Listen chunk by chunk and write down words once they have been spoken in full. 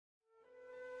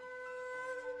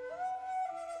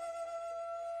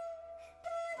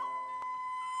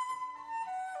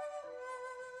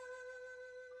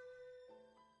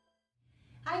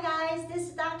guys, this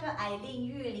is Dr. Eileen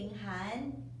Yue-Ling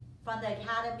Han from the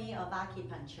Academy of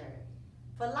Acupuncture.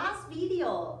 For last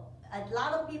video, a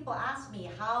lot of people asked me,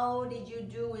 how did you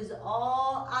do with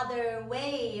all other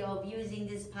way of using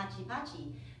this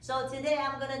pachipachi? So today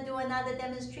I'm going to do another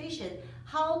demonstration,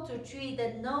 how to treat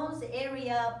the nose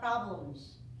area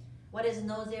problems. What is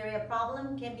nose area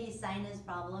problem? Can be sinus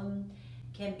problem,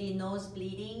 can be nose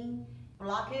bleeding,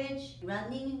 blockage,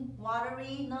 running,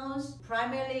 watery nose,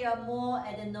 primarily or more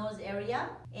at the nose area.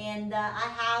 And I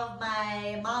have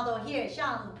my model here.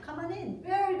 Sean, come on in.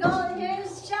 Very good.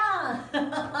 Here's Sean,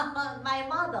 my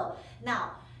model.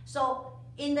 Now, so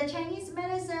in the Chinese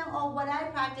medicine, or what I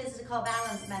practice is called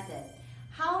balance method.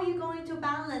 How are you going to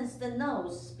balance the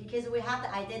nose? Because we have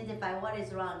to identify what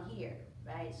is wrong here,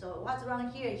 right? So what's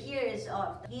wrong here? Here is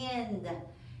hand,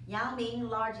 yang ming,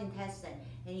 large intestine.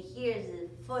 And here's the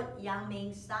foot, yang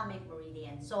ming, stomach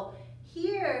meridian. So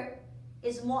here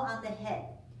is more on the head.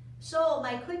 So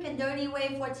my quick and dirty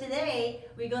way for today,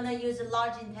 we're gonna use the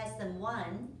large intestine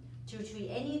 1 to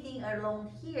treat anything along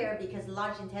here, because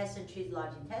large intestine treats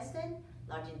large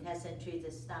intestine treats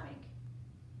the stomach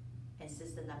and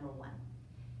system number 1.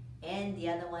 And the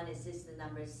other one is system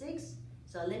number 6.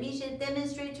 So let me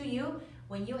demonstrate to you,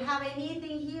 when you have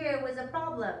anything here with a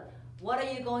problem, what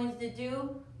are you going to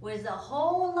do with the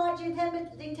whole large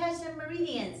intestine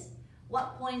meridians?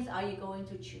 What points are you going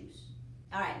to choose?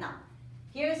 All right, now,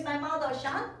 here's my model,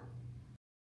 Sean.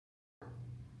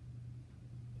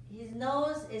 His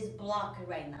nose is blocked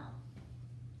right now.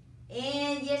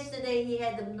 And yesterday he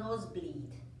had the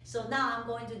nosebleed. So now I'm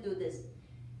going to do this.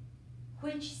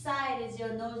 Which side is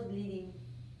your nose bleeding?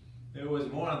 It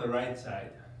was more on the right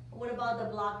side. What about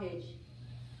the blockage?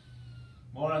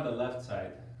 More on the left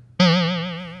side.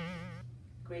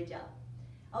 Great job.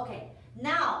 Okay,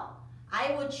 now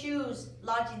I will choose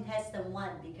large intestine 1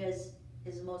 because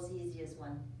it's the most easiest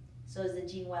one. So it's the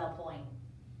Jingwell point.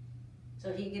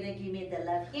 So he's gonna give me the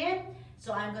left hand.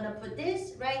 So I'm gonna put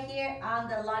this right here on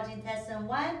the large intestine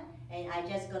 1, and I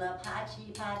just gonna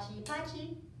pachi, pachi,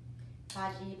 pachi,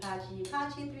 pachi, pachi,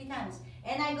 pachi 3 times.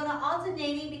 And I'm gonna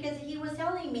alternating because he was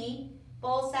telling me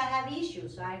both sides have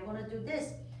issues. So I'm gonna do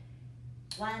this.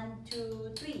 1,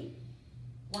 2, 3.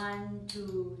 1,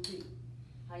 2, 3.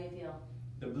 How you feel?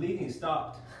 The bleeding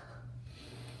stopped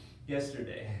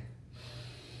yesterday.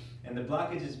 And the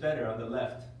blockage is better on the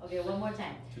left. Okay, one more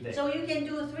time. Today. So you can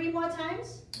do 3 more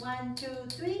times. 1, 2,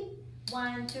 3.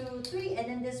 1, 2, 3. And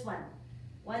then this one.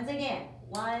 Once again.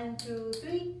 1, 2,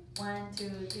 3. 1, 2,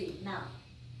 3. Now.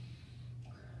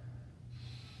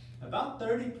 About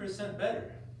 30%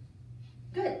 better.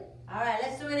 Good. All right,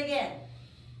 let's do it again.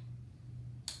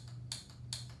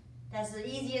 That's the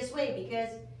easiest way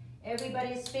because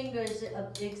everybody's fingers are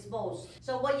exposed.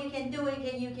 So what you can do,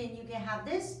 you can have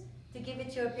this to give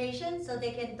it to your patient so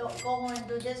they can go home and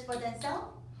do this for themselves,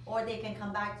 or they can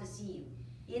come back to see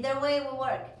you. Either way will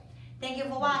work. Thank you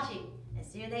for watching and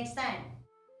see you next time.